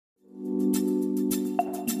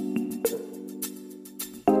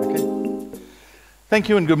Thank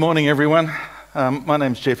you and good morning, everyone. My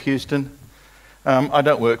name's Geoff Huston. I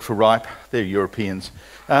don't work for RIPE, they're Europeans.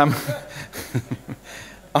 I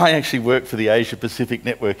actually work for the Asia Pacific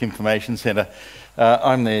Network Information Centre.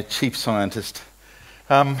 I'm their chief scientist.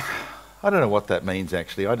 I don't know what that means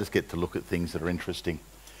actually, I just get to look at things that are interesting.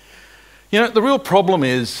 You know, the real problem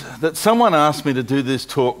is that someone asked me to do this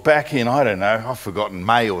talk back in, I don't know, I've forgotten,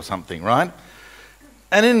 May or something, right?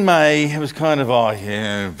 And in May, it was kind of, oh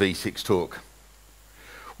yeah, V6 talk.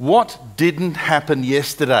 What didn't happen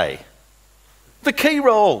yesterday? The key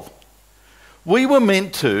roll. We were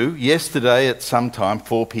meant to, yesterday at some time,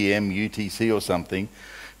 4 p.m. UTC or something,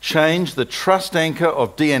 change the trust anchor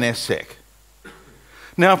of DNSSEC.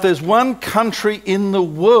 Now, if there's one country in the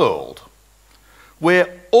world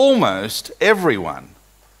where almost everyone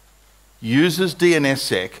uses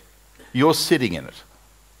DNSSEC, you're sitting in it.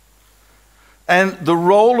 And the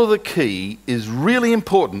role of the key is really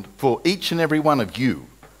important for each and every one of you.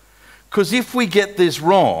 Because if we get this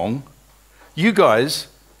wrong, you guys,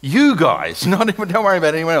 don't worry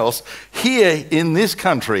about anyone else, here in this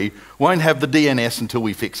country won't have the DNS until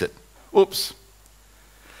we fix it. Oops.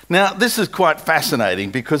 Now, this is quite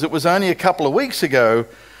fascinating because it was only a couple of weeks ago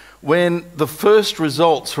when the first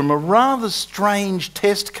results from a rather strange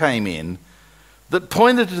test came in that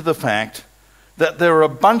pointed to the fact that there are a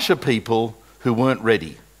bunch of people who weren't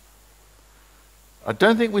ready. I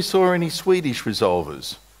don't think we saw any Swedish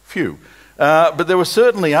resolvers. Few. But there were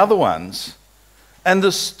certainly other ones. And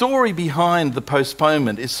the story behind the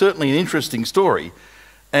postponement is certainly an interesting story.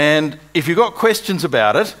 And if you've got questions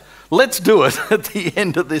about it, let's do it at the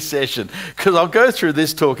end of this session. Because I'll go through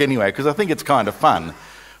this talk anyway, because I think it's kind of fun.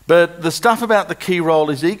 But the stuff about the key role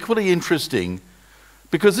is equally interesting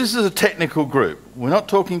because this is a technical group. We're not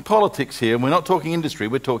talking politics here, we're not talking industry,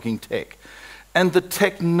 we're talking tech. And the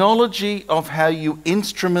technology of how you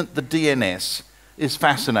instrument the DNS is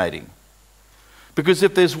fascinating. Because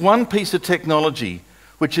if there's one piece of technology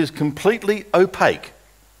which is completely opaque,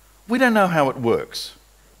 we don't know how it works.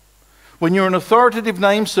 When you're an authoritative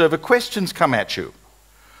name server, questions come at you.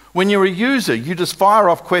 When you're a user, you just fire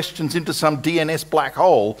off questions into some DNS black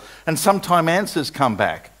hole and sometime answers come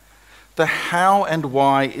back. The how and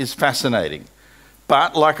why is fascinating.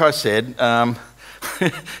 But like I said,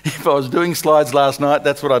 if I was doing slides last night,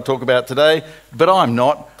 that's what I'd talk about today, but I'm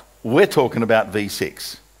not. We're talking about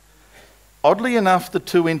V6. Oddly enough, the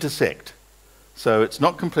two intersect, so it's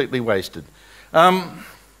not completely wasted. I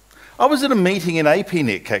was at a meeting in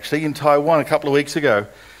APNIC, actually, in Taiwan a couple of weeks ago,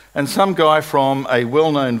 and some guy from a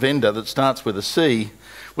well-known vendor that starts with a C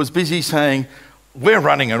was busy saying, we're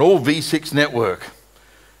running an all V6 network.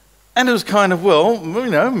 And it was kind of, well,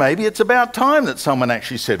 you know, maybe it's about time that someone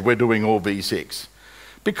actually said we're doing all V6.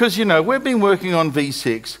 Because, you know, we've been working on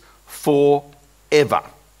V6 forever.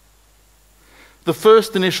 The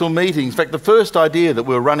first initial meetings, in fact, the first idea that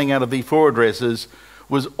we were running out of V4 addresses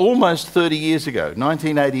was almost 30 years ago,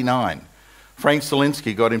 1989. Frank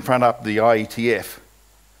Zielinski got in front of the IETF.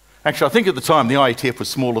 Actually, I think at the time the IETF was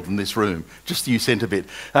smaller than this room, just you sent a bit.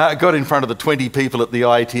 Got in front of the 20 people at the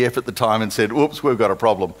IETF at the time and said, oops, we've got a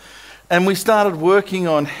problem. And we started working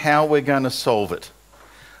on how we're going to solve it.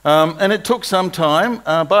 And it took some time.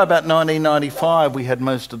 By about 1995, we had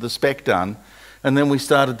most of the spec done. And then we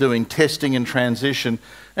started doing testing and transition.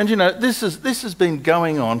 And you know, this has been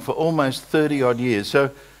going on for almost 30 odd years. So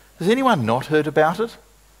has anyone not heard about it?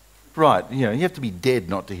 Right, you know, you have to be dead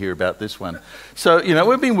not to hear about this one. So, you know,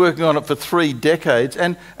 we've been working on it for 3 decades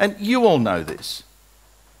and you all know this.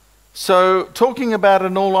 So talking about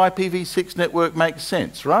an all IPv6 network makes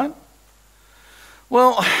sense, right?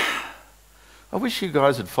 Well, I wish you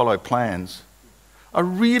guys had followed plans. I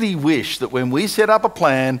really wish that when we set up a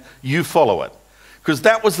plan, you follow it. Because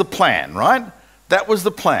that was the plan, right? That was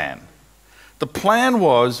the plan. The plan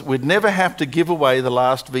was we'd never have to give away the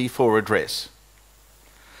last V4 address.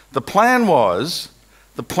 The plan was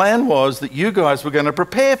that you guys were going to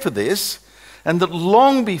prepare for this and that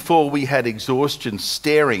long before we had exhaustion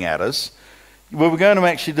staring at us, we were going to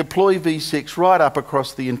actually deploy V6 right up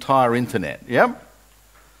across the entire internet, yep?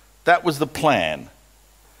 That was the plan.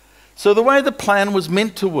 So the way the plan was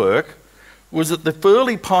meant to work was that the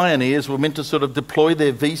early pioneers were meant to sort of deploy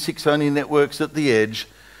their V6 only networks at the edge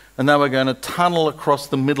and they were going to tunnel across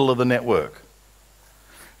the middle of the network.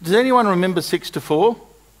 Does anyone remember 6 to 4?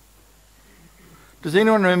 Does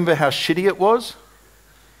anyone remember how shitty it was?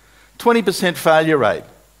 20% failure rate.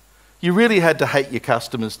 You really had to hate your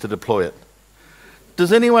customers to deploy it.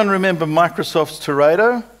 Does anyone remember Microsoft's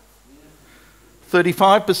Teredo?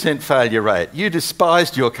 35% failure rate. You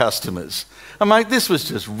despised your customers. I'm like, this was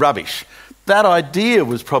just rubbish. That idea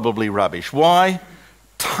was probably rubbish. Why?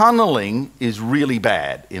 tunneling is really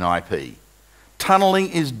bad in IP.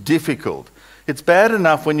 Tunneling is difficult. It's bad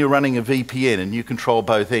enough when you're running a VPN and you control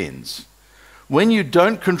both ends. When you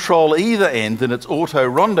don't control either end and it's auto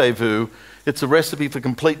rendezvous, it's a recipe for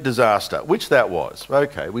complete disaster, which that was.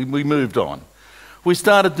 Okay, we moved on. We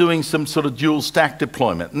started doing some sort of dual stack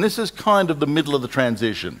deployment, and this is kind of the middle of the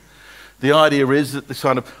transition. The idea is that this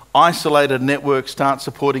kind of isolated network starts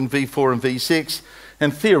supporting v4 and v6,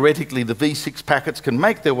 and theoretically the v6 packets can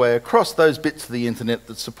make their way across those bits of the internet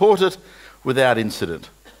that support it without incident.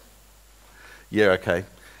 Yeah, okay.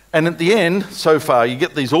 And at the end, so far, you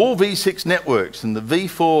get these all v6 networks, and the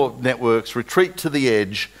v4 networks retreat to the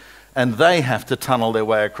edge, and they have to tunnel their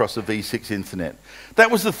way across a v6 internet.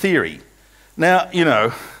 That was the theory. Now, you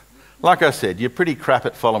know, like I said, you're pretty crap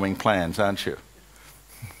at following plans, aren't you?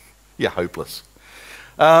 You're hopeless.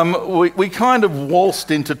 We kind of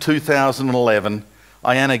waltzed into 2011.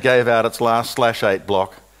 IANA gave out its last /8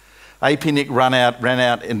 block. APNIC ran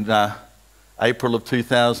out in April of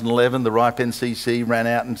 2011. The RIPE NCC ran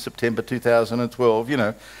out in September 2012. You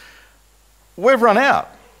know, we've run out.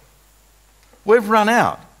 We've run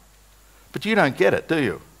out. But you don't get it, do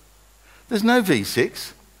you? There's no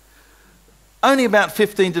v6. Only about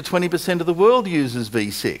 15 to 20% of the world uses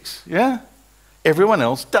v6, yeah? Everyone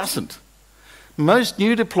else doesn't. Most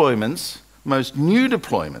new deployments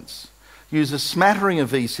use a smattering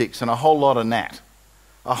of v6 and a whole lot of NAT.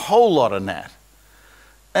 A whole lot of NAT.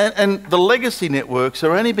 And the legacy networks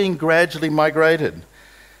are only being gradually migrated.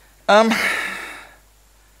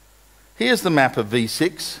 Here's the map of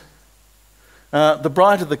v6. The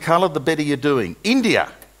brighter the colour, the better you're doing.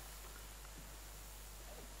 India.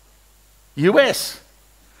 US.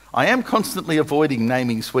 I am constantly avoiding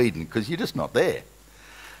naming Sweden because you're just not there.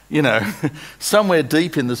 You know, somewhere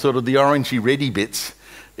deep in the sort of the orangey reddy bits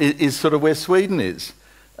is sort of where Sweden is.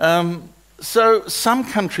 So some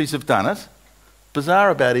countries have done it. Bizarre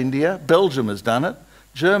about India. Belgium has done it.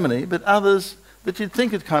 Germany, but others that you'd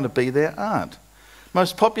think would kind of be there aren't.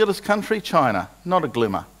 Most populous country, China. Not a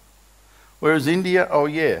glimmer. Whereas India, oh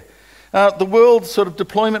yeah. The world sort of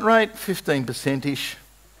deployment rate, 15%-ish.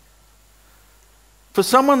 For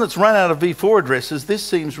someone that's run out of v4 addresses, this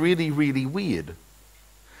seems really, really weird.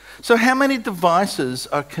 So how many devices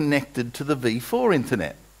are connected to the v4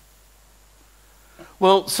 internet?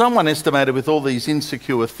 Well, someone estimated with all these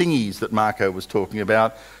insecure thingies that Marco was talking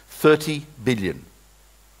about, 30 billion.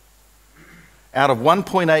 Out of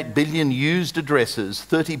 1.8 billion used addresses,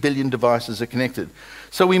 30 billion devices are connected.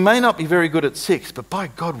 So we may not be very good at 6, but by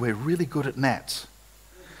God, we're really good at NATs.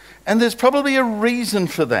 And there's probably a reason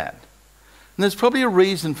for that. And there's probably a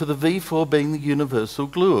reason for the v4 being the universal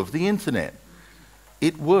glue of the internet.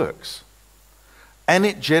 It works. And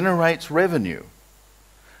it generates revenue.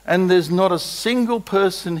 And there's not a single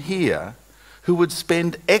person here who would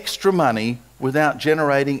spend extra money without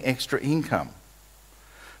generating extra income.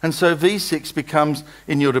 And so v6 becomes,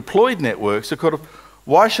 in your deployed networks, a kind of,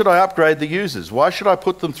 why should I upgrade the users? Why should I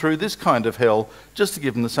put them through this kind of hell just to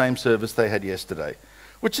give them the same service they had yesterday?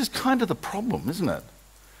 Which is kind of the problem, isn't it?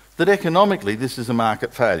 That economically this is a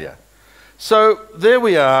market failure. So there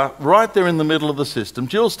we are, right there in the middle of the system.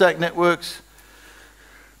 Dual stack networks,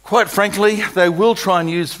 quite frankly, they will try and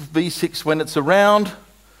use v6 when it's around.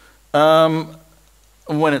 And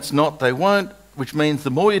when it's not, they won't, which means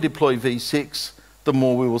the more you deploy v6, the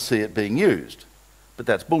more we will see it being used. But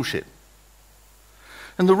that's bullshit.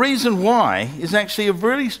 And the reason why is actually a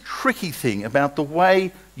really tricky thing about the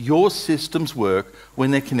way your systems work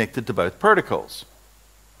when they're connected to both protocols.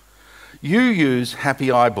 You use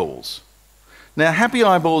happy eyeballs. Now, happy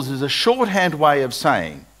eyeballs is a shorthand way of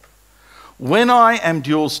saying, when I am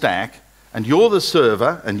dual stack and you're the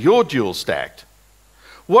server and you're dual stacked,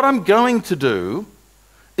 what I'm going to do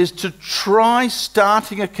is to try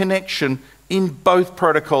starting a connection in both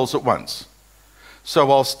protocols at once.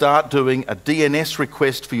 So I'll start doing a DNS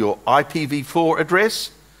request for your IPv4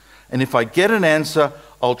 address, and if I get an answer,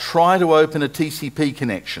 I'll try to open a TCP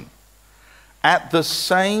connection. At the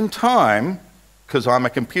same time, because I'm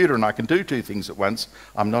a computer and I can do two things at once,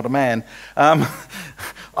 I'm not a man,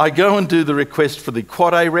 I go and do the request for the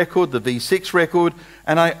Quad A record, the v6 record,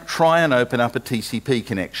 and I try and open up a TCP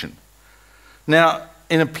connection. Now,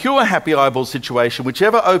 in a pure happy eyeball situation,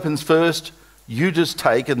 whichever opens first, you just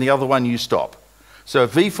take, and the other one you stop. So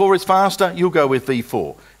if v4 is faster, you'll go with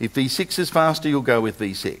v4. If v6 is faster, you'll go with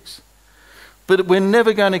v6. But we're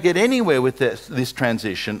never going to get anywhere with this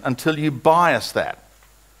transition until you bias that.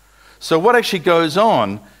 So what actually goes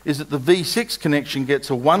on is that the v6 connection gets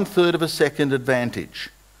a 1/3 of a second advantage,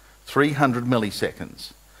 300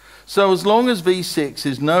 milliseconds. So as long as v6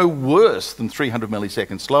 is no worse than 300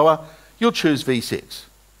 milliseconds slower, you'll choose v6.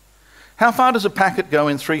 How far does a packet go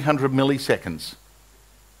in 300 milliseconds?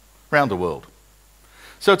 Around the world.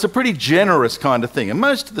 So it's a pretty generous kind of thing. And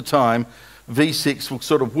most of the time, v6 will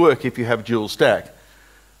sort of work if you have dual stack.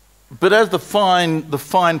 But as the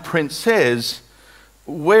fine print says,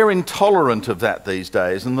 we're intolerant of that these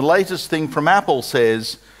days. And the latest thing from Apple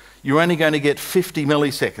says you're only going to get 50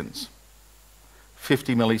 milliseconds.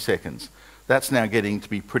 50 milliseconds. That's now getting to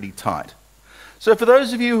be pretty tight. So for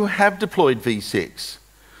those of you who have deployed v6,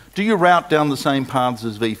 do you route down the same paths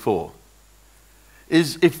as v4?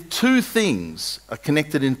 If two things are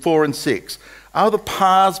connected in 4 and 6, are the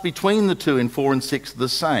paths between the two in 4 and 6 the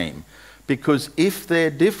same? Because if they're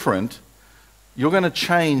different, you're going to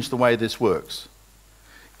change the way this works.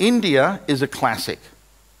 India is a classic.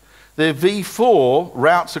 Their v4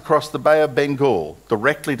 routes across the Bay of Bengal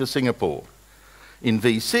directly to Singapore. In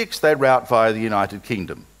v6, they route via the United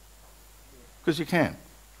Kingdom. Because you can.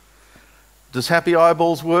 Does Happy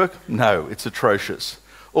Eyeballs work? No, it's atrocious.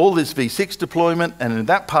 All this v6 deployment, and in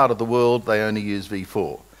that part of the world, they only use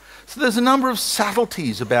v4. So there's a number of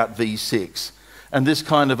subtleties about v6 and this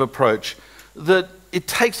kind of approach that it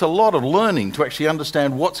takes a lot of learning to actually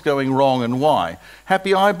understand what's going wrong and why.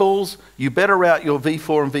 Happy Eyeballs, you better route your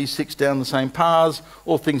v4 and v6 down the same paths,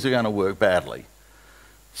 or things are going to work badly.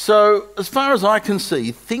 So as far as I can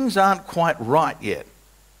see, things aren't quite right yet.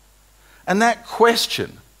 And that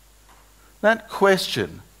question,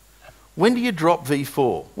 when do you drop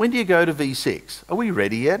v4? When do you go to v6? Are we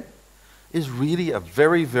ready yet? Is really a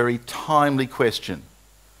very, very timely question,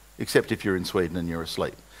 except if you're in Sweden and you're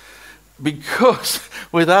asleep. Because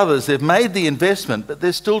with others, they've made the investment, but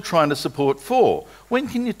they're still trying to support 4. When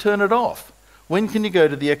can you turn it off? When can you go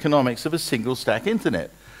to the economics of a single stack internet?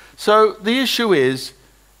 So the issue is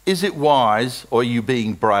it wise, or are you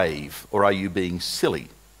being brave, or are you being silly?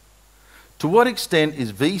 To what extent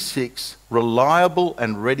is v6 reliable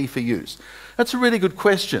and ready for use? That's a really good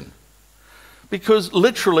question. Because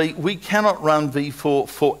literally, we cannot run v4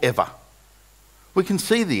 forever. We can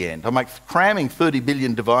see the end. I'm like, cramming 30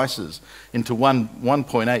 billion devices into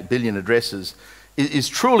 1.8 billion addresses is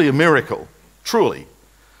truly a miracle, truly.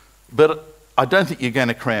 But I don't think you're going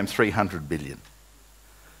to cram 300 billion.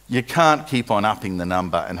 You can't keep on upping the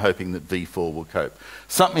number and hoping that v4 will cope.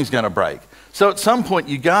 Something's going to break. So at some point,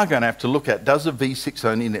 you are going to have to look at, does a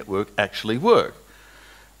v6-only network actually work?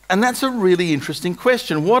 And that's a really interesting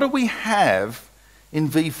question. What do we have in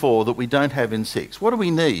v4 that we don't have in 6? What do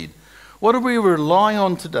we need? What do we rely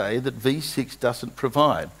on today that v6 doesn't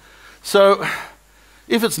provide? So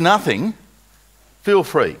if it's nothing, feel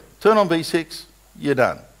free. Turn on v6, you're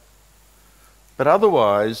done. But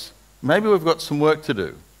otherwise, maybe we've got some work to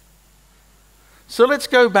do. So let's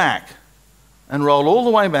go back and roll all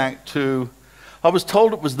the way back to, I was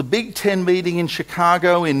told it was the Big Ten meeting in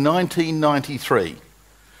Chicago in 1993,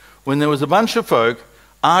 when there was a bunch of folk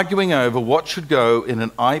arguing over what should go in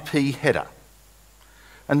an IP header.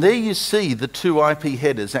 And there you see the 2 IP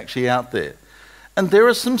headers actually out there. And there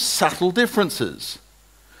are some subtle differences.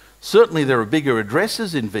 Certainly there are bigger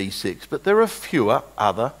addresses in v6, but there are fewer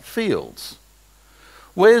other fields.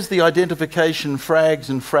 Where's the identification frags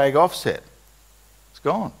and frag offset? It's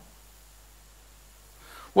gone.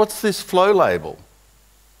 What's this flow label?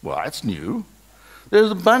 Well, it's new.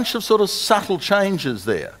 There's a bunch of sort of subtle changes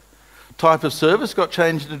there. Type of service got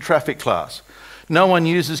changed into traffic class. No one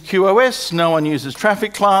uses QoS, no one uses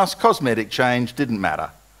traffic class, cosmetic change, didn't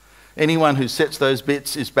matter. Anyone who sets those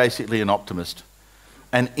bits is basically an optimist,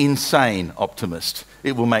 an insane optimist.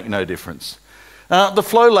 It will make no difference. The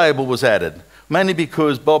flow label was added, mainly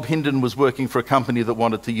because Bob Hinden was working for a company that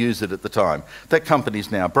wanted to use it at the time. That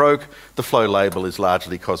company's now broke. The flow label is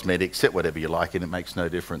largely cosmetic. Set whatever you like in, it makes no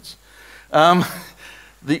difference.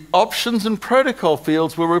 The options and protocol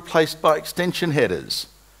fields were replaced by extension headers.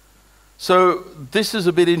 So this is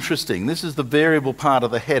a bit interesting. This is the variable part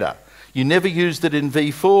of the header. You never used it in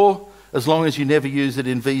v4. As long as you never use it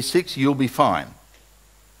in v6, you'll be fine.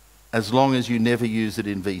 As long as you never use it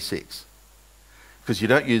in v6. Because you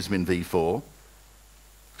don't use them in v4,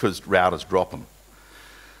 because routers drop them.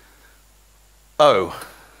 Oh,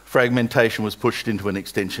 fragmentation was pushed into an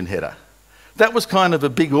extension header. That was kind of a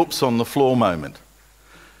big oops on the floor moment.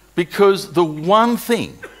 Because the one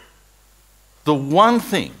thing,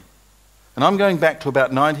 and I'm going back to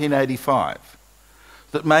about 1985,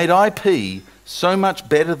 that made IP so much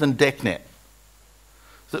better than DECnet,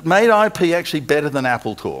 that made IP actually better than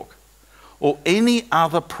AppleTalk, or any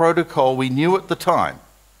other protocol we knew at the time,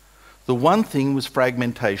 the one thing was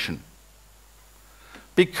fragmentation.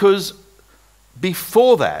 Because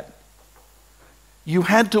before that, you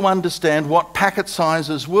had to understand what packet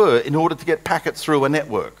sizes were in order to get packets through a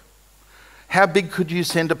network. How big could you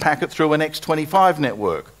send a packet through an X25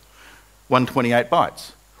 network? 128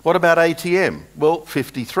 bytes. What about ATM? Well,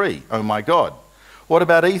 53. Oh my God. What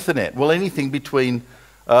about Ethernet? Well, anything between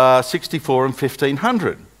 64 and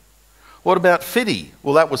 1500. What about FIDI?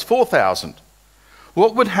 Well, that was 4000.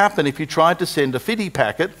 What would happen if you tried to send a FIDI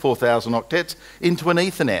packet, 4000 octets, into an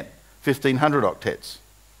Ethernet, 1500 octets?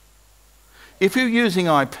 If you're using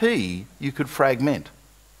IP, you could fragment.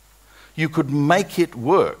 You could make it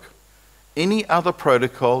work. Any other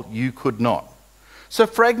protocol, you could not. So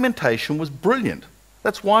fragmentation was brilliant.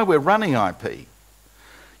 That's why we're running IP.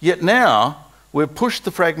 Yet now, we've pushed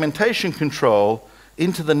the fragmentation control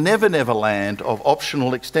into the never-never land of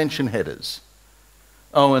optional extension headers.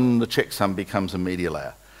 Oh, and the checksum becomes a media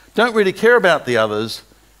layer. Don't really care about the others,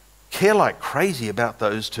 care like crazy about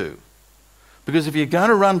those two. Because if you're going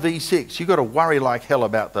to run v6, you've got to worry like hell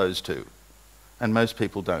about those two. And most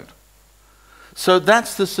people don't. So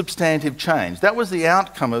that's the substantive change. That was the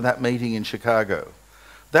outcome of that meeting in Chicago.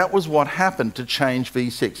 That was what happened to change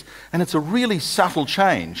v6. And it's a really subtle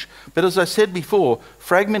change. But as I said before,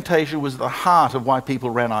 fragmentation was the heart of why people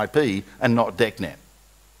ran IP and not DECnet.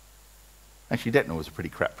 Actually, DECnet was a pretty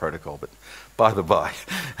crap protocol, but by the by.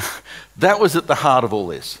 That was at the heart of all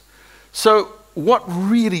this. So what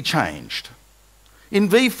really changed? In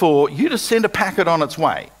v4, you just send a packet on its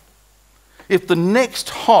way. If the next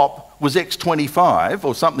hop was X25,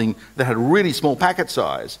 or something that had a really small packet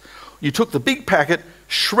size, you took the big packet,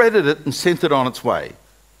 shredded it, and sent it on its way.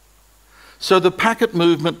 So the packet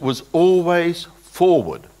movement was always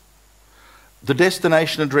forward. The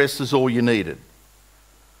destination address is all you needed.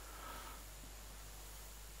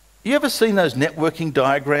 You ever seen those networking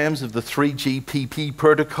diagrams of the 3GPP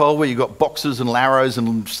protocol where you've got boxes and arrows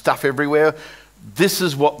and stuff everywhere? This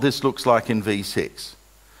is what this looks like in v6.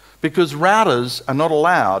 Because routers are not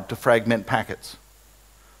allowed to fragment packets.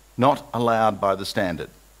 Not allowed by the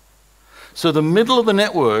standard. So the middle of the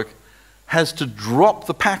network has to drop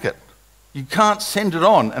the packet. You can't send it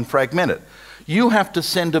on and fragment it. You have to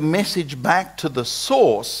send a message back to the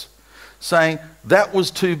source saying, that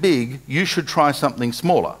was too big, you should try something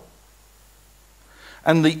smaller.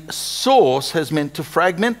 And the source has meant to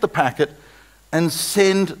fragment the packet and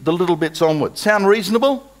send the little bits onward. Sound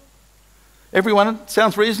reasonable? Everyone,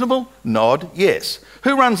 sounds reasonable? Nod, yes.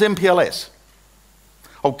 Who runs MPLS?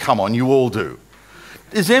 Oh, come on, you all do.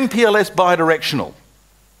 Is MPLS bidirectional?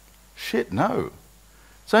 Shit, no.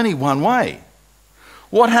 It's only one way.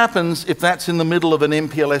 What happens if that's in the middle of an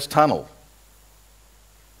MPLS tunnel?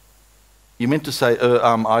 You meant to say,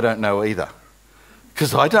 I don't know either.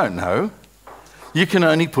 Because I don't know. You can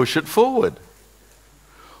only push it forward.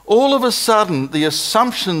 All of a sudden, the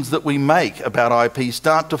assumptions that we make about IP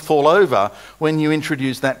start to fall over when you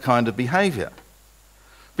introduce that kind of behavior.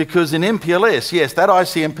 Because in MPLS, yes, that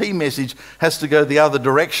ICMP message has to go the other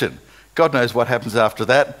direction. God knows what happens after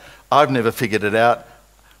that. I've never figured it out.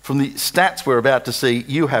 From the stats we're about to see,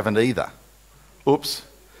 you haven't either. Oops.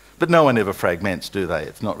 But no one ever fragments, do they?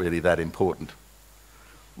 It's not really that important.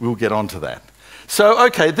 We'll get on to that. So,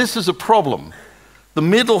 okay, this is a problem. The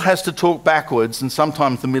middle has to talk backwards, and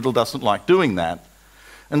sometimes the middle doesn't like doing that.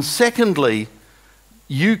 And secondly,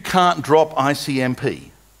 you can't drop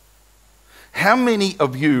ICMP. How many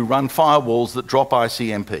of you run firewalls that drop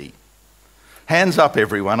ICMP? Hands up,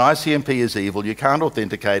 everyone. ICMP is evil. You can't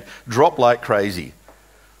authenticate. Drop like crazy.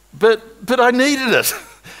 But I needed it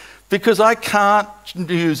because I can't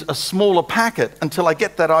use a smaller packet until I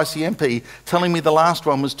get that ICMP telling me the last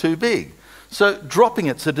one was too big. So dropping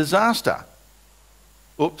it's a disaster.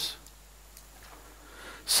 Oops.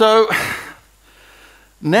 So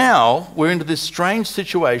now we're into this strange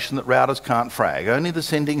situation that routers can't frag. Only the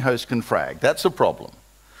sending host can frag. That's a problem.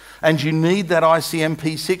 And you need that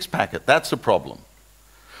ICMP6 packet. That's a problem.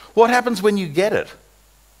 What happens when you get it?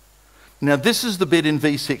 Now this is the bit in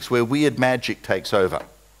v6 where weird magic takes over.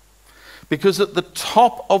 Because at the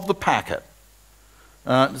top of the packet,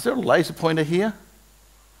 is there a laser pointer here?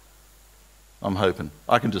 I'm hoping.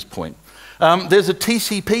 I can just point. There's a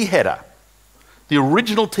TCP header. The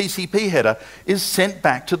original TCP header is sent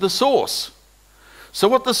back to the source. So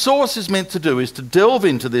what the source is meant to do is to delve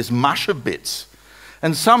into this mush of bits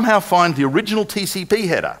and somehow find the original TCP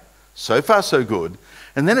header. So far, so good.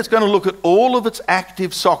 And then it's going to look at all of its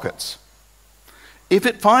active sockets. If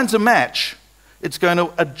it finds a match, it's going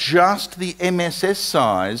to adjust the MSS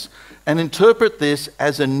size and interpret this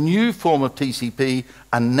as a new form of TCP,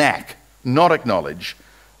 a NAC, not acknowledge,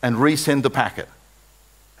 and resend the packet.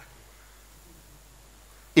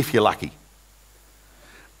 If you're lucky.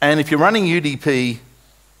 And if you're running UDP,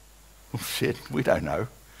 oh shit, we don't know.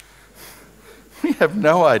 We have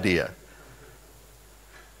no idea.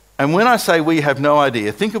 And when I say we have no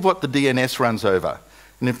idea, think of what the DNS runs over.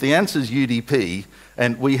 And if the answer is UDP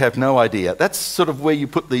and we have no idea, that's sort of where you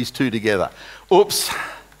put these two together. Oops.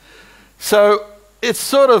 So it's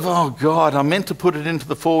sort of, oh God, I meant to put it into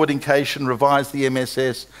the forwarding cache and revise the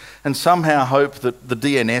MSS and somehow hope that the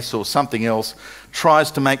DNS or something else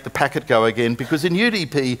tries to make the packet go again, because in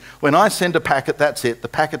UDP, when I send a packet, that's it, the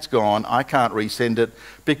packet's gone, I can't resend it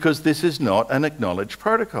because this is not an acknowledged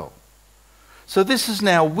protocol. So this is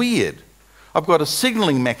now weird. I've got a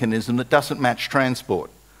signaling mechanism that doesn't match transport.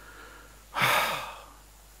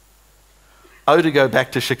 Oh, to go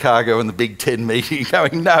back to Chicago and the Big Ten meeting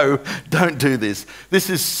going, no, don't do this. This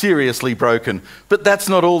is seriously broken. But that's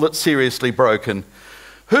not all that's seriously broken.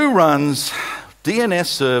 Who runs DNS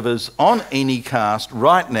servers on Anycast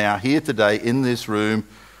right now, here today in this room?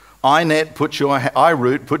 iNet,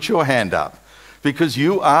 iRoot, put your hand up, because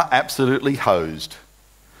you are absolutely hosed.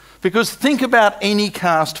 Because think about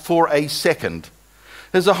Anycast for a second.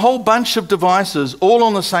 There's a whole bunch of devices all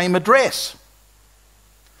on the same address.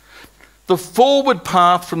 The forward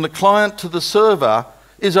path from the client to the server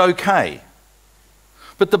is okay.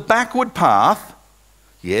 But the backward path,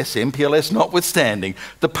 yes, MPLS notwithstanding,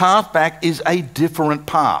 the path back is a different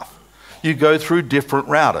path. You go through different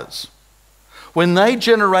routers. When they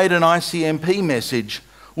generate an ICMP message,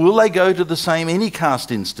 will they go to the same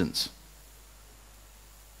Anycast instance?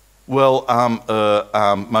 Well,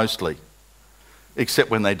 mostly, except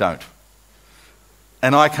when they don't.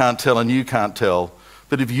 And I can't tell and you can't tell,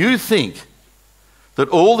 but if you think that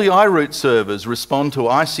all the iRoot servers respond to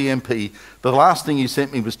ICMP, the last thing you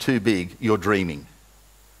sent me was too big, you're dreaming.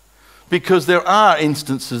 Because there are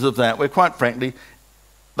instances of that where, quite frankly,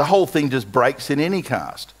 the whole thing just breaks in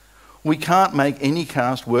Anycast. We can't make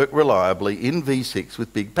Anycast work reliably in v6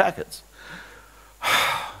 with big packets.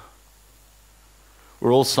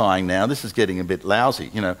 We're all sighing now. This is getting a bit lousy.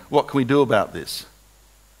 You know, what can we do about this?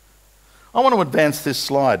 I want to advance this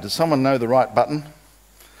slide. Does someone know the right button?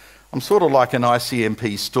 I'm sort of like an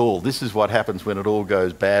ICMP stall. This is what happens when it all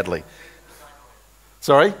goes badly.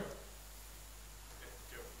 Sorry?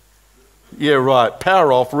 Yeah, right.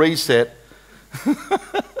 Power off, reset.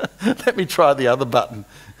 Let me try the other button.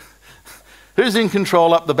 Who's in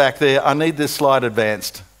control up the back there? I need this slide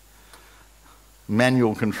advanced.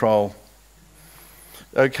 Manual control.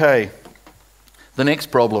 Okay, the next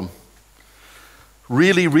problem.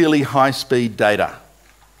 Really, really high-speed data.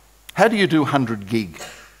 How do you do 100 gig?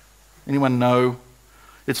 Anyone know?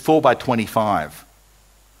 It's 4 by 25.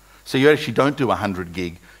 So you actually don't do 100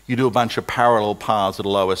 gig. You do a bunch of parallel paths at a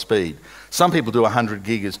lower speed. Some people do 100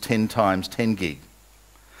 gig as 10 times 10 gig.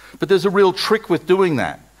 But there's a real trick with doing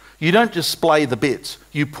that. You don't just splay the bits.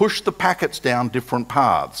 You push the packets down different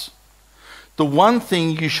paths. The one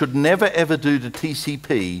thing you should never ever do to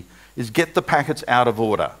TCP is get the packets out of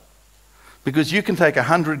order. Because you can take a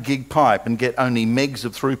 100 gig pipe and get only megs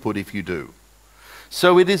of throughput if you do.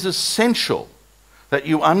 So it is essential that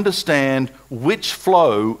you understand which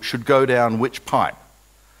flow should go down which pipe.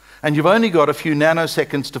 And you've only got a few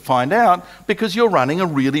nanoseconds to find out because you're running a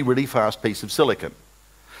really, really fast piece of silicon.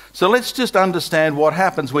 So let's just understand what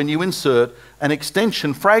happens when you insert an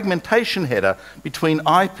extension fragmentation header between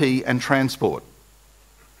IP and transport.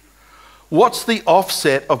 What's the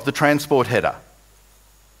offset of the transport header?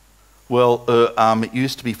 Well, it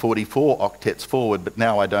used to be 44 octets forward, but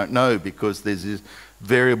now I don't know because there's this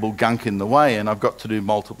variable gunk in the way and I've got to do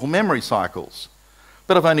multiple memory cycles.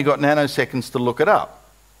 But I've only got nanoseconds to look it up.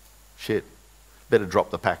 Shit, better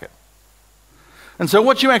drop the packet. And so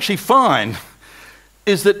what you actually find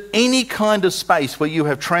is that any kind of space where you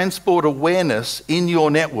have transport awareness in your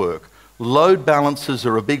network, load balancers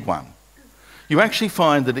are a big one. You actually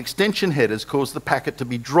find that extension headers cause the packet to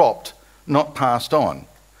be dropped, not passed on,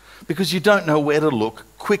 because you don't know where to look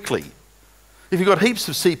quickly. If you've got heaps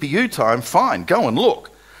of CPU time, fine, go and look.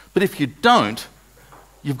 But if you don't,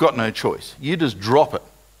 you've got no choice. You just drop it.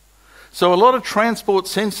 So a lot of transport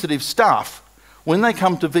sensitive stuff, when they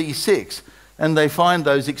come to v6 and they find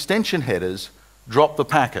those extension headers, drop the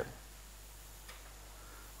packet.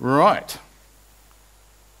 Right.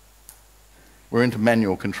 We're into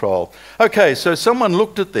manual control. Okay, so someone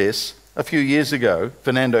looked at this a few years ago,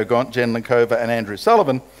 Fernando Gont, Jen Lankova and Andrew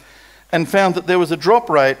Sullivan, and found that there was a drop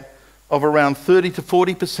rate of around 30 to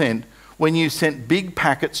 40% when you sent big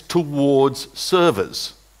packets towards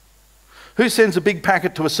servers. Who sends a big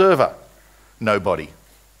packet to a server? Nobody.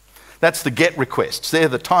 That's the GET requests. They're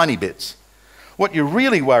the tiny bits. What you're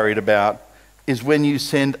really worried about is when you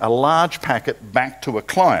send a large packet back to a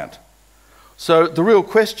client. So the real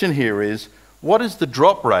question here is, what is the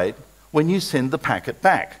drop rate when you send the packet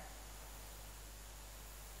back?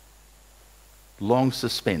 long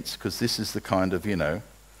suspense, because this is the kind of, we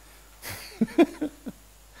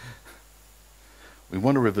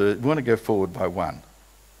want to go forward by 1.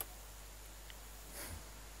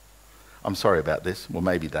 I'm sorry about this. Well,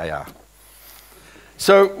 maybe they are.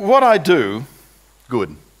 So what I do,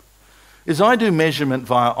 is I do measurement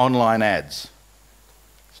via online ads.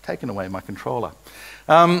 It's taken away my controller.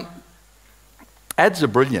 Ads are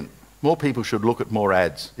brilliant. More people should look at more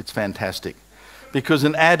ads. It's fantastic. Because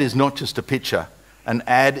an ad is not just a picture. An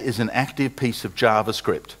ad is an active piece of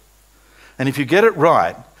JavaScript. And if you get it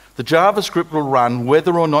right, the JavaScript will run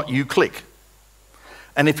whether or not you click.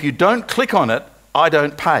 And if you don't click on it, I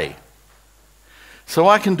don't pay. So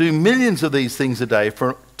I can do millions of these things a day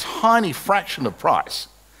for a tiny fraction of price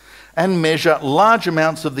and measure large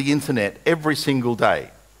amounts of the internet every single day.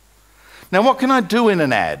 Now, what can I do in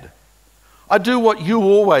an ad? I do what you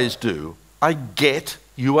always do. I get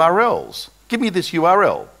URLs. Give me this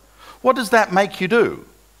URL. What does that make you do?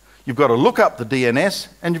 You've got to look up the DNS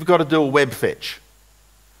and you've got to do a web fetch.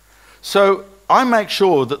 So I make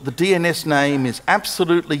sure that the DNS name is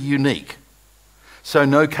absolutely unique. So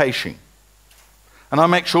no caching. And I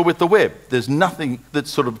make sure with the web, there's nothing that's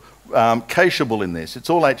sort of cacheable in this. It's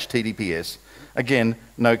all HTTPS. Again,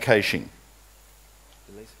 no caching.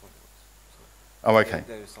 Oh, okay.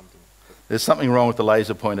 There's something wrong with the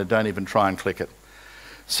laser pointer. Don't even try and click it.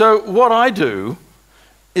 So what I do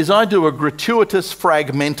is I do a gratuitous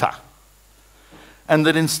fragmenter. And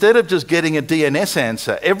that instead of just getting a DNS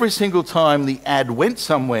answer, every single time the ad went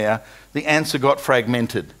somewhere, the answer got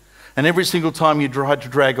fragmented. And every single time you tried to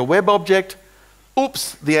drag a web object,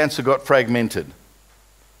 oops, the answer got fragmented.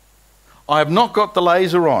 I have not got the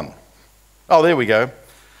laser on. Oh, there we go.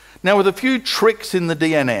 Now, with a few tricks in the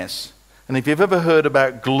DNS, and if you've ever heard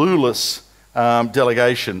about glueless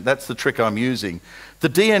delegation, that's the trick I'm using. The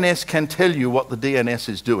DNS can tell you what the DNS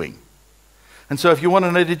is doing. And so if you want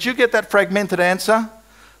to know, did you get that fragmented answer?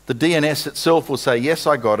 The DNS itself will say, yes,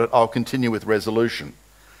 I got it, I'll continue with resolution.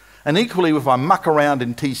 And equally, if I muck around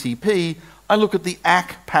in TCP, I look at the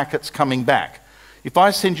ACK packets coming back. If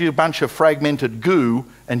I send you a bunch of fragmented goo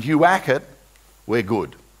and you ACK it, we're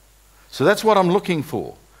good. So that's what I'm looking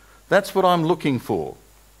for. That's what I'm looking for.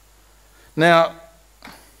 Now,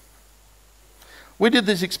 we did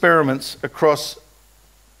these experiments across,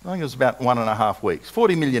 I think it was about 1.5 weeks,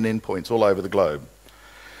 40 million endpoints all over the globe.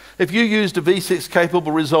 If you used a V6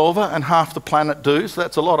 capable resolver and half the planet do, so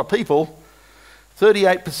that's a lot of people,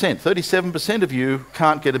 38%, 37% of you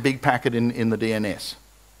can't get a big packet in the DNS,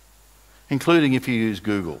 including if you use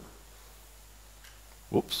Google.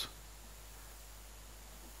 Whoops.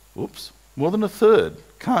 Whoops. More than a third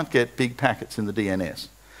can't get big packets in the DNS.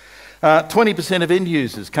 20% of end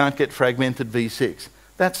users can't get fragmented V6.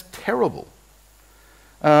 That's terrible.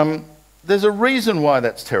 There's a reason why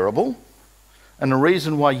that's terrible and a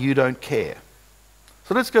reason why you don't care.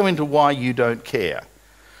 So let's go into why you don't care.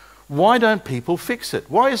 Why don't people fix it?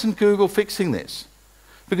 Why isn't Google fixing this?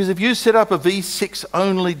 Because if you set up a V6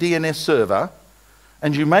 only DNS server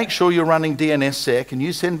and you make sure you're running DNSSEC and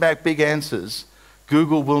you send back big answers,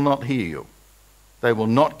 Google will not hear you. They will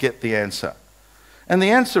not get the answer. And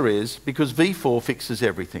the answer is because V4 fixes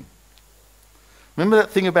everything. Remember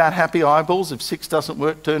that thing about happy eyeballs? If 6 doesn't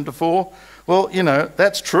work, turn to 4? Well, you know,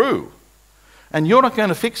 that's true. And you're not going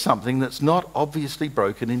to fix something that's not obviously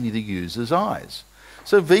broken in the user's eyes.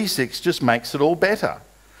 So V6 just makes it all better.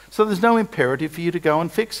 So there's no imperative for you to go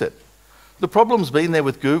and fix it. The problem's been there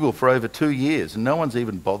with Google for over 2 years and no one's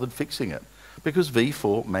even bothered fixing it because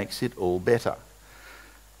V4 makes it all better.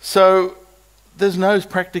 So there's no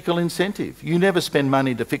practical incentive. You never spend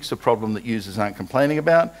money to fix a problem that users aren't complaining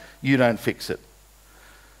about. You don't fix it.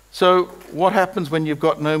 So what happens when you've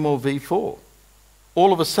got no more V4?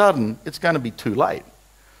 All of a sudden, it's going to be too late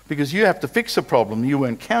because you have to fix a problem you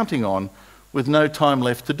weren't counting on with no time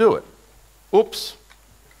left to do it. Oops.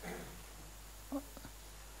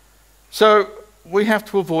 So we have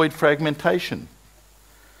to avoid fragmentation.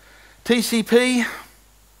 TCP,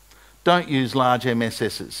 don't use large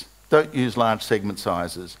MSSs. Don't use large segment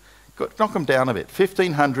sizes. Knock them down a bit.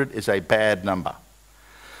 1500 is a bad number.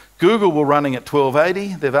 Google were running at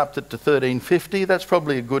 1280. They've upped it to 1350. That's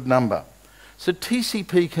probably a good number. So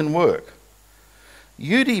TCP can work.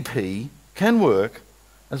 UDP can work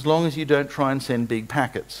as long as you don't try and send big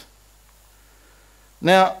packets.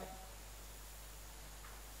 Now,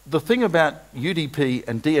 the thing about UDP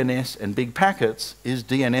and DNS and big packets is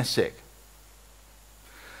DNSSEC.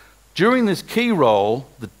 During this key roll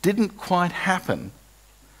that didn't quite happen,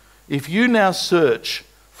 if you now search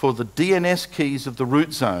for the DNS keys of the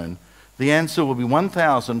root zone, the answer will be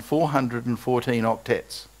 1,414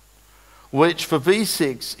 octets. which for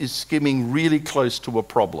v6 is skimming really close to a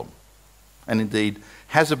problem, and indeed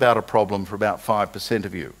has about a problem for about 5%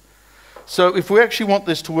 of you. So if we actually want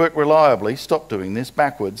this to work reliably, stop doing this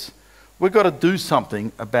backwards, we've got to do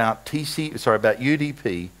something about about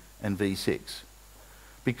UDP and v6,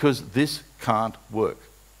 because this can't work.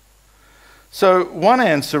 So one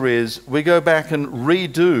answer is we go back and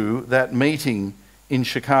redo that meeting in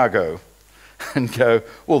Chicago and go,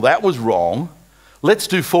 well, that was wrong. Let's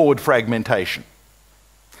do forward fragmentation.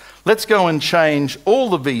 Let's go and change all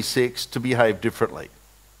the v6 to behave differently.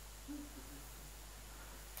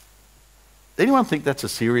 Anyone think that's a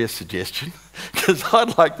serious suggestion? Because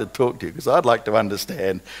I'd like to talk to you, because I'd like to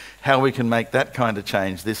understand how we can make that kind of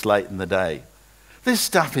change this late in the day. This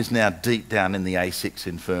stuff is now deep down in the ASICs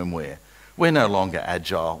in firmware. We're no longer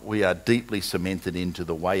agile. We are deeply cemented into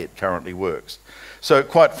the way it currently works. So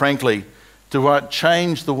quite frankly, to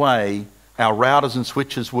change the way our routers and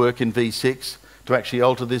switches work in v6 to actually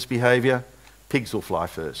alter this behavior, pigs will fly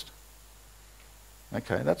first.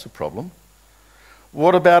 Okay, that's a problem.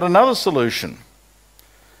 What about another solution?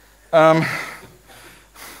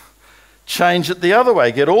 Change it the other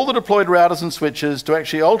way. Get all the deployed routers and switches to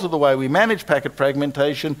actually alter the way we manage packet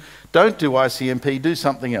fragmentation. Don't do ICMP, do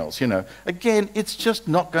something else. You know, again, it's just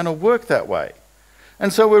not going to work that way.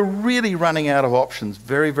 And so we're really running out of options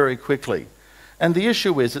very, very quickly. And the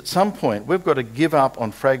issue is, at some point, we've got to give up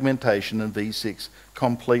on fragmentation in v6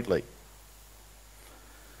 completely.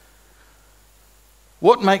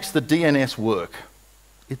 What makes the DNS work?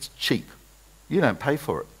 It's cheap. You don't pay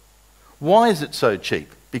for it. Why is it so cheap?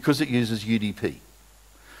 Because it uses UDP.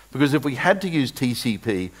 Because if we had to use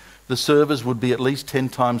TCP, the servers would be at least 10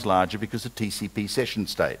 times larger because of TCP session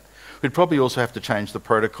state. We'd probably also have to change the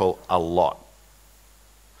protocol a lot.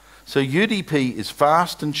 So UDP is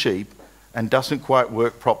fast and cheap and doesn't quite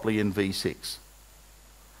work properly in v6.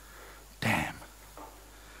 Damn.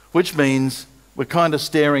 Which means we're kind of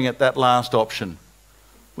staring at that last option.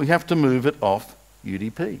 We have to move it off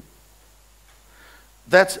UDP.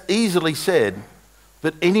 That's easily said,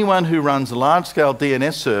 but anyone who runs a large-scale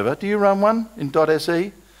DNS server, do you run one in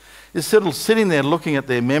 .se? Is still sitting there looking at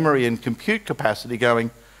their memory and compute capacity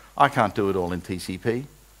going, I can't do it all in TCP.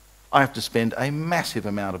 I have to spend a massive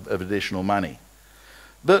amount of additional money.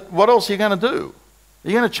 But what else are you going to do? Are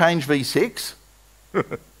you going to change v6? Are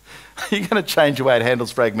you going to change the way it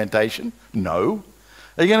handles fragmentation? No.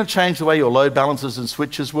 Are you going to change the way your load balancers and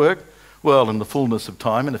switches work? Well, in the fullness of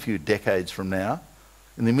time, in a few decades from now.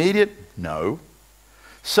 In the immediate, no.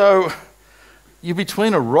 So you're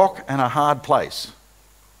between a rock and a hard place.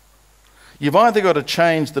 You've either got to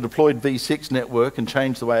change the deployed v6 network and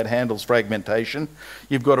change the way it handles fragmentation.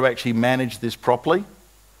 You've got to actually manage this properly,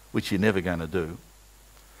 which you're never going to do.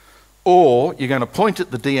 Or you're going to point at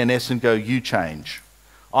the DNS and go, you change.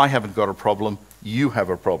 I haven't got a problem, you have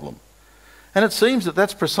a problem. And it seems that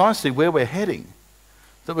that's precisely where we're heading.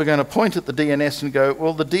 That we're going to point at the DNS and go,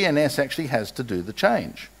 well, the DNS actually has to do the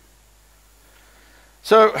change.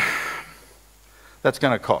 So that's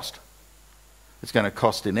going to cost. It's going to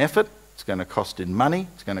cost in effort, it's going to cost in money,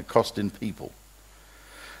 it's going to cost in people.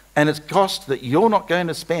 And it's cost that you're not going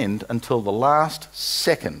to spend until the last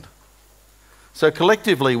second. So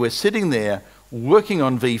collectively, we're sitting there working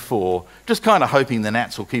on v4, just kind of hoping the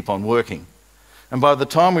gnats will keep on working. And by the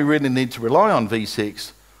time we really need to rely on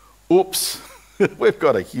v6, oops, we've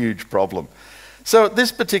got a huge problem. So at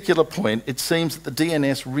this particular point, it seems that the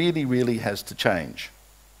DNS really, really has to change.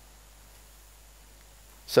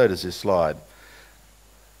 So does this slide.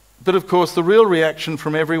 But of course, the real reaction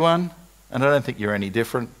from everyone, and I don't think you're any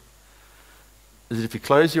different, is that if you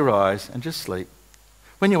close your eyes and just sleep,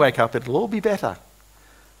 when you wake up, it'll all be better.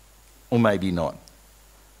 Or maybe not.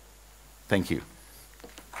 Thank you.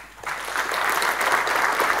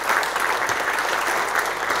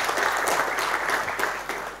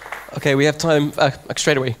 Okay, we have time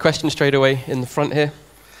straight away. Question straight away in the front here.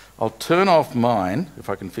 I'll turn off mine, if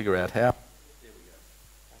I can figure out how.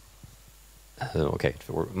 Okay,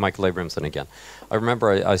 Michael Abramson again. I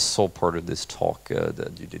remember I saw part of this talk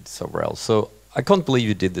that you did somewhere else. So I can't believe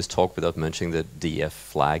you did this talk without mentioning the DF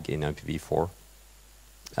flag in IPv4.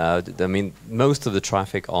 I mean, most of the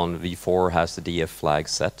traffic on v4 has the DF flag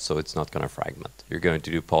set, so it's not going to fragment. You're going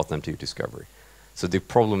to do path empty discovery. So the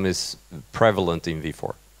problem is prevalent in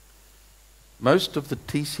v4. Most of the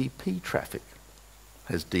TCP traffic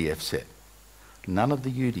has DF set, none of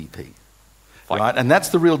the UDP. Right? And that's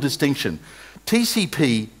the real distinction.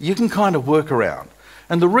 TCP, you can kind of work around.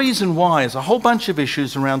 And the reason why is a whole bunch of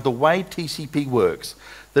issues around the way TCP works,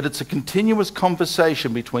 that it's a continuous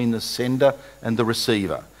conversation between the sender and the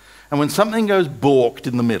receiver. And when something goes balked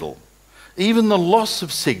in the middle, even the loss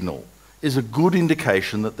of signal is a good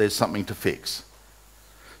indication that there's something to fix.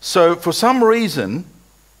 So for some reason,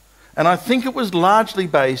 and I think it was largely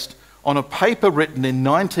based on a paper written in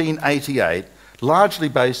 1988, largely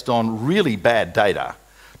based on really bad data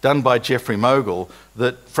done by Geoffrey Mogul,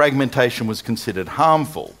 that fragmentation was considered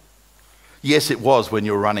harmful. Yes, it was when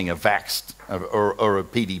you were running a VAX or a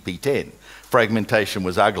PDP-10. Fragmentation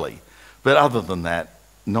was ugly. But other than that,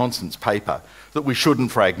 nonsense paper that we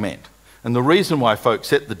shouldn't fragment. And the reason why folks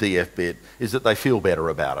set the DF bit is that they feel better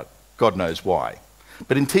about it. God knows why.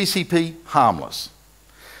 But in TCP, harmless.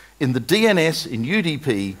 In the DNS, in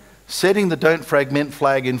UDP, setting the don't fragment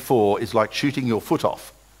flag in 4 is like shooting your foot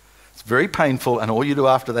off. It's very painful, and all you do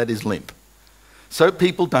after that is limp. So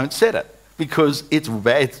people don't set it, because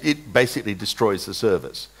it basically destroys the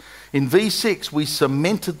service. In V6, we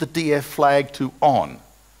cemented the DF flag to on.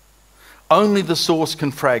 Only the source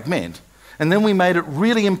can fragment. And then we made it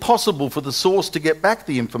really impossible for the source to get back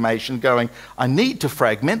the information going, I need to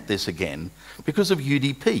fragment this again because of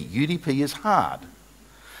UDP. UDP is hard.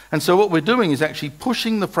 And so what we're doing is actually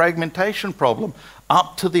pushing the fragmentation problem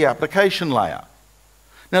up to the application layer.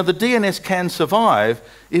 Now the DNS can survive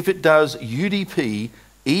if it does UDP,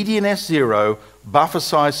 eDNS0, buffer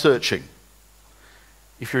size searching.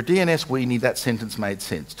 If you're a DNS weenie, that sentence made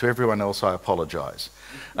sense. To everyone else, I apologise.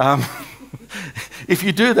 If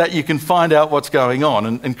you do that, you can find out what's going on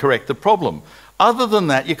and correct the problem. Other than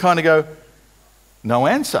that, you kind of go, no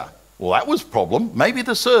answer. Well, that was a problem. Maybe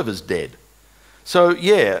the server's dead. So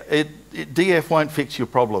yeah, DF won't fix your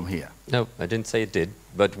problem here. No, I didn't say it did,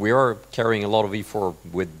 but we are carrying a lot of V4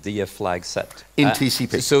 with DF flag set. In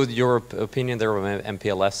TCP. So your opinion there on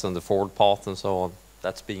MPLS and the forward path and so on,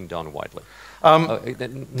 that's being done widely?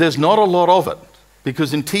 There's not a lot of it,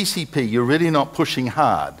 because in TCP you're really not pushing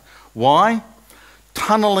hard. Why?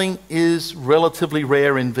 Tunneling is relatively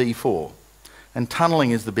rare in V4, and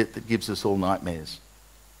tunneling is the bit that gives us all nightmares.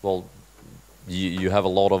 Well, you have a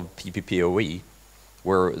lot of PPPoE,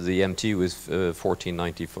 where the MTU is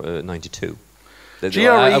 1492.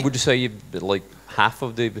 I would say like half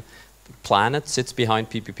of the planet sits behind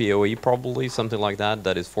PPPoE, probably, something like that.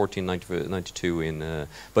 That is 1492 in...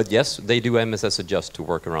 but yes, they do MSS adjust to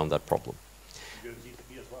work around that problem. You go to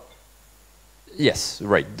GTP as well? Yes,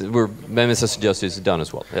 right. MSS adjust is done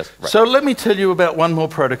as well. Yes, right. So let me tell you about one more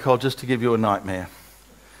protocol just to give you a nightmare.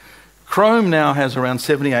 Chrome now has around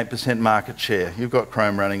 78% market share. You've got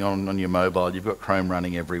Chrome running on your mobile. You've got Chrome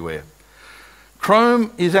running everywhere.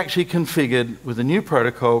 Chrome is actually configured with a new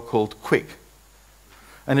protocol called Quick.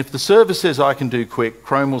 And if the server says I can do Quick,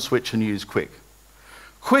 Chrome will switch and use Quick.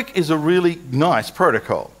 Quick is a really nice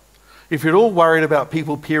protocol. If you're all worried about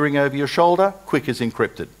people peering over your shoulder, Quick is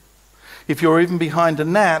encrypted. If you're even behind a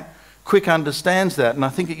NAT, Quick understands that, and I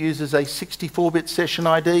think it uses a 64-bit session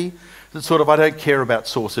ID. That sort of, I don't care about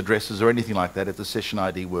source addresses or anything like that. If the session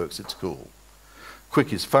ID works, it's cool.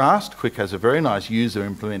 Quick is fast. Quick has a very nice user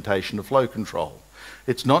implementation of flow control.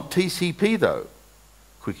 It's not TCP though.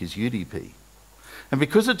 Quick is UDP. And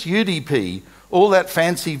because it's UDP, all that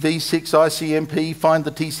fancy V6 ICMP, find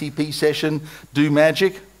the TCP session, do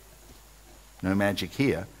magic, no magic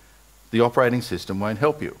here. The operating system won't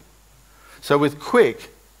help you. So with Quick,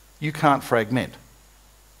 you can't fragment.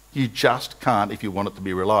 You just can't if you want it to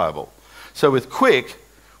be reliable. So with Quick,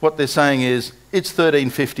 what they're saying is, it's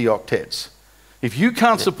 1350 octets. If you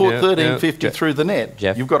can't support 1350 through the net,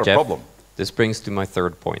 Geoff, you've got a problem. This brings to my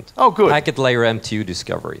third point. Oh, good. Packet layer MTU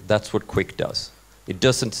discovery. That's what Quick does. It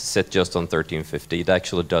doesn't sit just on 1350. It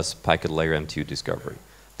actually does packet layer MTU discovery.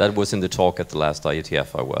 That was in the talk at the last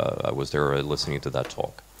IETF. I was there listening to that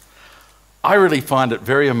talk. I really find it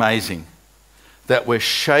very amazing that we're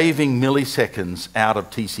shaving milliseconds out of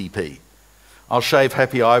TCP. I'll shave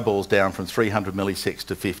happy eyeballs down from 300 milliseconds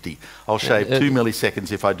to 50. I'll shave 2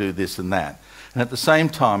 milliseconds if I do this and that. And at the same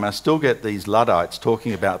time, I still get these Luddites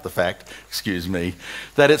talking about the fact, excuse me,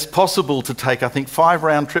 that it's possible to take, I think, 5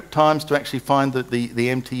 round-trip times to actually find the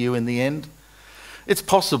MTU in the end. It's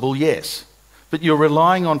possible, yes. But you're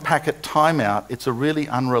relying on packet timeout. It's a really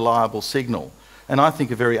unreliable signal. And I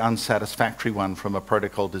think a very unsatisfactory one from a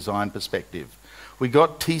protocol design perspective. We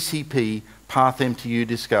got TCP path MTU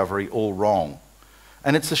discovery all wrong.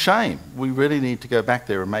 And it's a shame. We really need to go back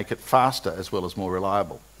there and make it faster as well as more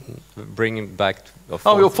reliable. Bringing back...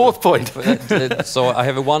 your fourth point. So I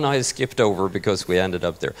have one I skipped over because we ended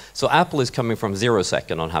up there. So Apple is coming from 0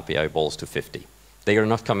 second on happy eyeballs to 50. They are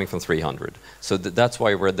not coming from 300. So that's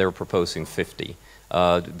why they're proposing 50.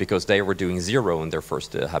 Because they were doing 0 in their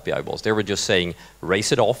first happy eyeballs. They were just saying,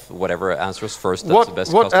 race it off, whatever answers first, that's the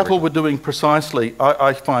best. What Apple were doing precisely,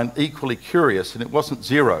 I find equally curious, and it wasn't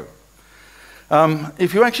 0.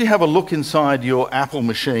 If you actually have a look inside your Apple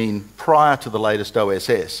machine prior to the latest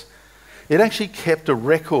OSS, it actually kept a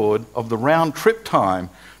record of the round trip time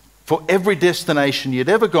for every destination you'd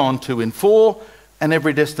ever gone to in 4 and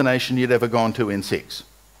every destination you'd ever gone to in 6.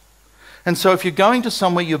 And so if you're going to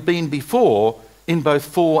somewhere you've been before in both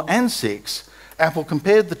 4 and 6, Apple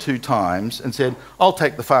compared the 2 times and said, I'll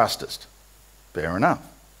take the fastest. Fair enough.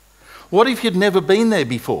 What if you'd never been there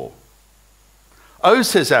before? Oh,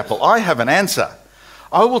 says Apple, I have an answer.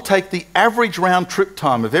 I will take the average round trip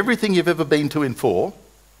time of everything you've ever been to in 4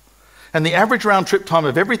 and the average round trip time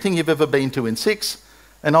of everything you've ever been to in 6,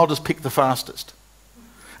 and I'll just pick the fastest.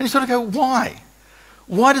 And you sort of go, why?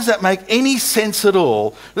 Why does that make any sense at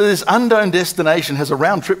all that this unknown destination has a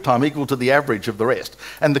round trip time equal to the average of the rest?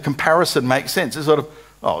 And the comparison makes sense. It's sort of,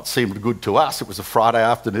 oh, it seemed good to us. It was a Friday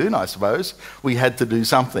afternoon, I suppose. We had to do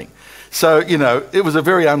something. So, you know, it was a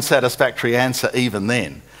very unsatisfactory answer even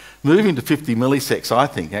then. Moving to 50 milliseconds, I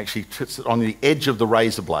think, actually puts it on the edge of the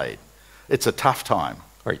razor blade. It's a tough time.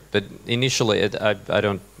 Right, but initially, I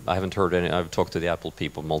haven't heard any. I've talked to the Apple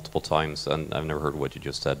people multiple times, and I've never heard what you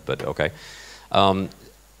just said. But okay,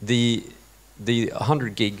 the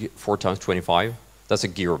 100 gig 4 times 25. That's a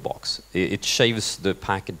gearbox. It shaves the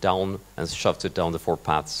packet down and shoves it down the 4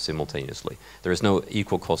 paths simultaneously. There is no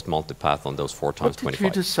equal cost multipath on those 4 times 25. What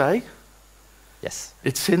did you just say? Yes.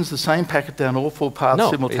 It sends the same packet down all 4 paths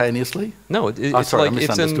simultaneously? It's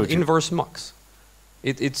an inverse mux.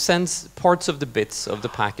 It sends parts of the bits of the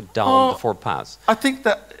packet down the 4 paths. I think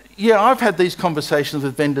that, yeah, I've had these conversations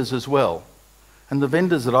with vendors as well. And the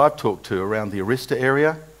vendors that I've talked to around the Arista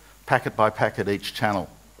area, packet by packet each channel.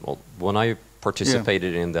 Well, when I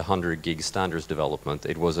participated in the 100 gig standards development,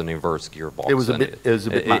 it was an inverse gearbox. It was a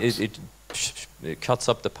bit mux. It cuts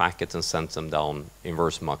up the packets and sends them down,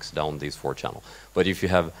 inverse mux down these 4 channels. But if you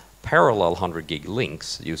have parallel 100 gig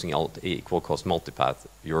links using equal cost multipath,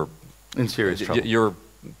 in serious trouble. Your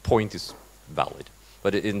point is valid,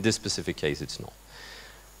 but in this specific case, it's not.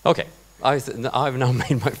 Okay, I've now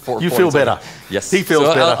made my 4 points. You feel better. Yes. He feels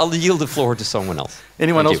better. I'll yield the floor to someone else.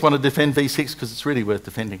 Anyone else want to defend V6? Because it's really worth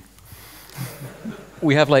defending.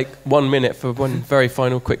 We have like 1 minute for one very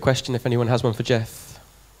final quick question, if anyone has one for Geoff.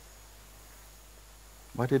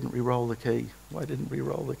 Why didn't we roll the key? Why didn't we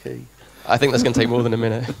roll the key? I think that's going to take more than a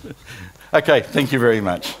minute. Okay, thank you very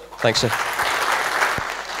much. Thanks, Geoff.